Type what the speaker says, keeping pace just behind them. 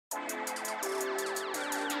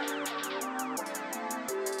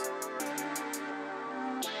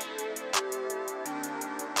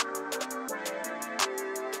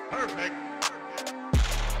Perfect.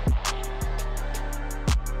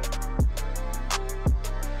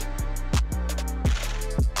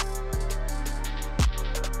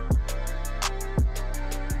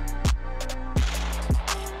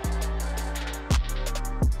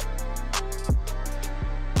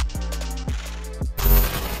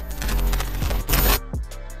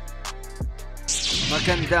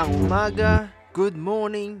 Magandang umaga, good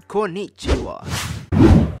morning, konnichiwa.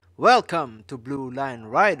 Welcome to Blue Line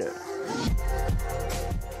Rider.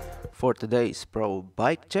 For today's pro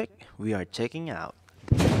bike check, we are checking out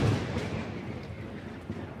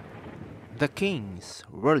the King's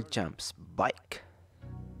World Champs bike.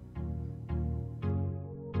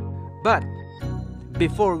 But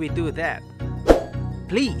before we do that,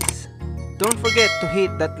 please don't forget to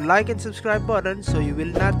hit that like and subscribe button so you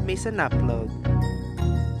will not miss an upload.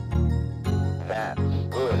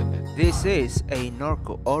 This is a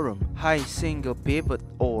Norco Aurum High Single Pivot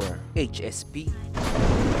or HSP.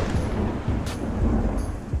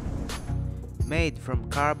 Made from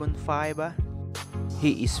carbon fiber.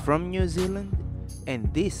 He is from New Zealand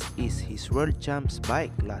and this is his World Champs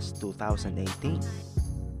bike last 2018.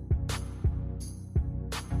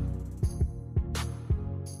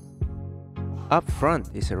 Up front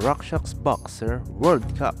is a RockShox Boxer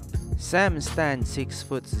World Cup. Sam stands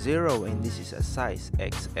 6'0" and this is a size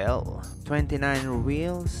XL. 29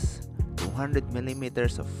 wheels,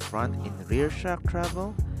 200mm of front and rear shock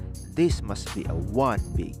travel. This must be a one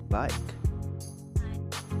big bike.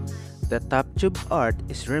 The top tube art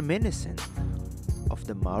is reminiscent of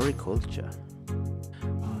the Maori culture.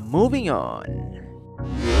 Moving on.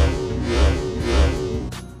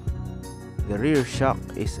 The rear shock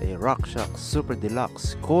is a RockShox Super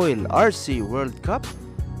Deluxe coil-rc-world-cup.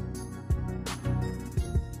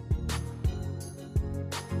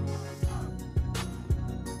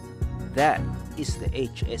 That is the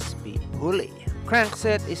HSP pulley.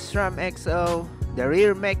 Crankset is SRAM XO. The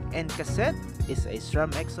rear mech and cassette is a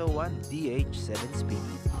SRAM XO1 DH 7-speed.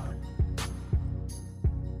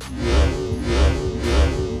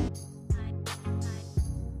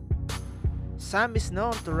 Sam is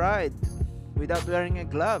known to ride without wearing a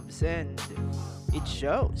gloves and it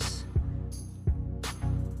shows.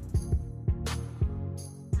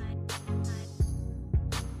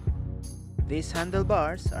 These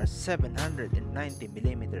handlebars are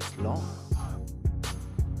 790mm long.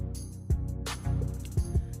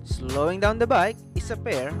 Slowing down the bike is a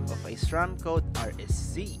pair of a SRAM Code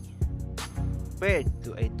RSC paired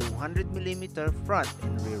to a 200mm front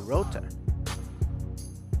and rear rotor.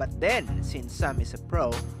 But then, since Sam is a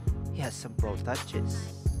pro, he has some pro touches.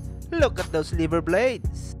 Look at those lever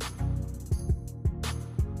blades!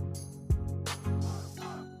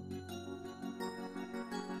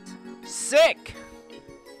 Sick!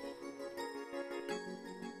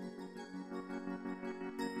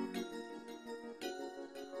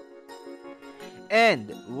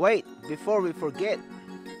 And wait, before we forget,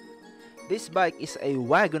 this bike is a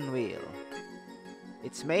wagon wheel.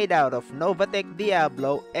 It's made out of Novatec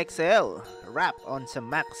Diablo XL wrapped on some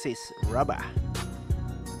Maxxis rubber.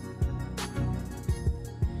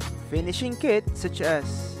 Finishing kit such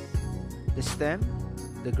as the stem,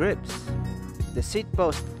 the grips, the seat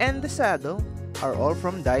post and the saddle are all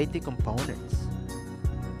from Deity components.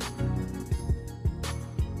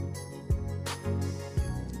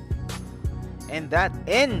 And that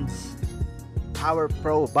ends our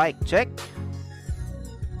pro bike check.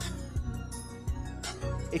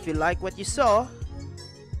 If you like what you saw,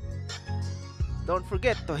 don't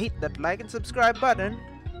forget to hit that like and subscribe button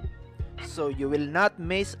so you will not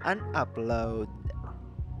miss an upload.